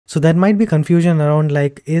So there might be confusion around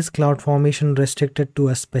like, is CloudFormation restricted to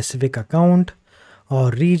a specific account or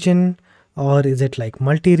region, or is it like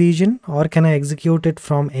multi-region, or can I execute it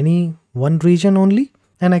from any one region only?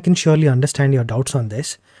 And I can surely understand your doubts on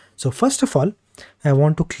this. So first of all, I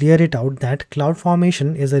want to clear it out that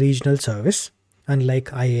CloudFormation is a regional service.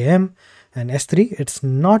 Unlike IAM and S3, it's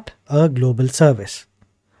not a global service.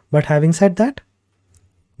 But having said that,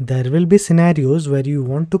 there will be scenarios where you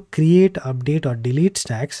want to create, update or delete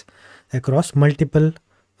stacks across multiple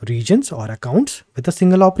regions or accounts with a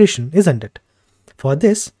single operation, isn't it? For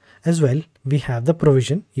this as well, we have the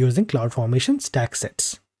provision using CloudFormation stack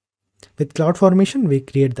sets. With CloudFormation, we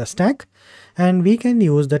create the stack and we can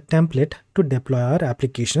use the template to deploy our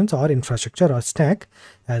applications or infrastructure or stack,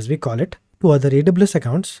 as we call it, to other AWS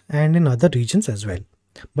accounts and in other regions as well.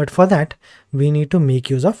 But for that, we need to make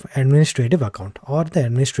use of administrative account or the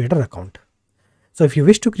administrator account. So if you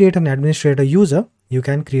wish to create an administrator user, you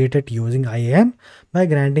can create it using IAM by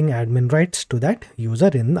granting admin rights to that user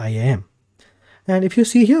in IAM. And if you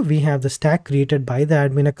see here, we have the stack created by the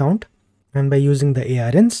admin account, and by using the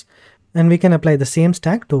ARNs, and we can apply the same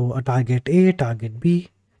stack to a target A, target B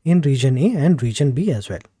in region A and region B as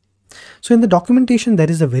well. So in the documentation,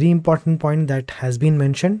 there is a very important point that has been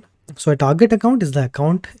mentioned. So a target account is the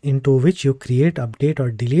account into which you create, update or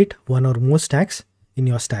delete one or more stacks in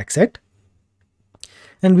your stack set.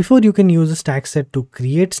 And before you can use a stack set to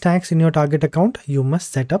create stacks in your target account, you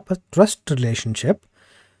must set up a trust relationship.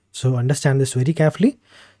 So understand this very carefully.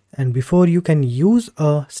 And before you can use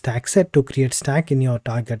a stack set to create stack in your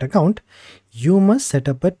target account, you must set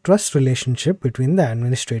up a trust relationship between the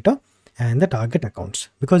administrator and the target accounts,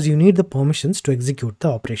 because you need the permissions to execute the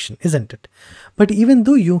operation, isn't it? But even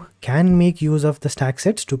though you can make use of the stack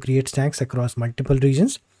sets to create stacks across multiple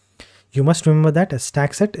regions, you must remember that a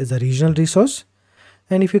stack set is a regional resource.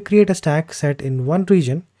 And if you create a stack set in one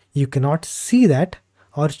region, you cannot see that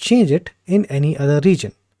or change it in any other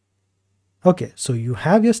region. Okay, so you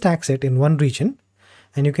have your stack set in one region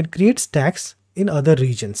and you can create stacks in other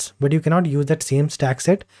regions, but you cannot use that same stack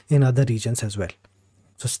set in other regions as well.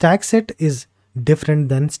 So stack set is different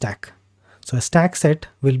than stack. So a stack set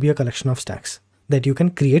will be a collection of stacks that you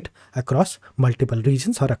can create across multiple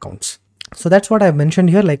regions or accounts. So that's what I've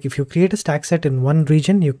mentioned here. Like if you create a stack set in one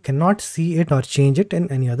region, you cannot see it or change it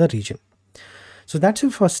in any other region. So that's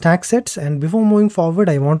it for stack sets. And before moving forward,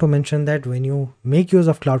 I want to mention that when you make use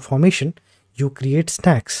of CloudFormation, you create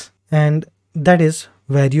stacks, and that is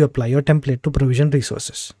where you apply your template to provision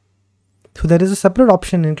resources. So there is a separate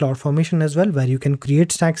option in CloudFormation as well where you can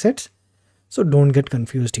create stack sets. So don't get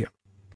confused here.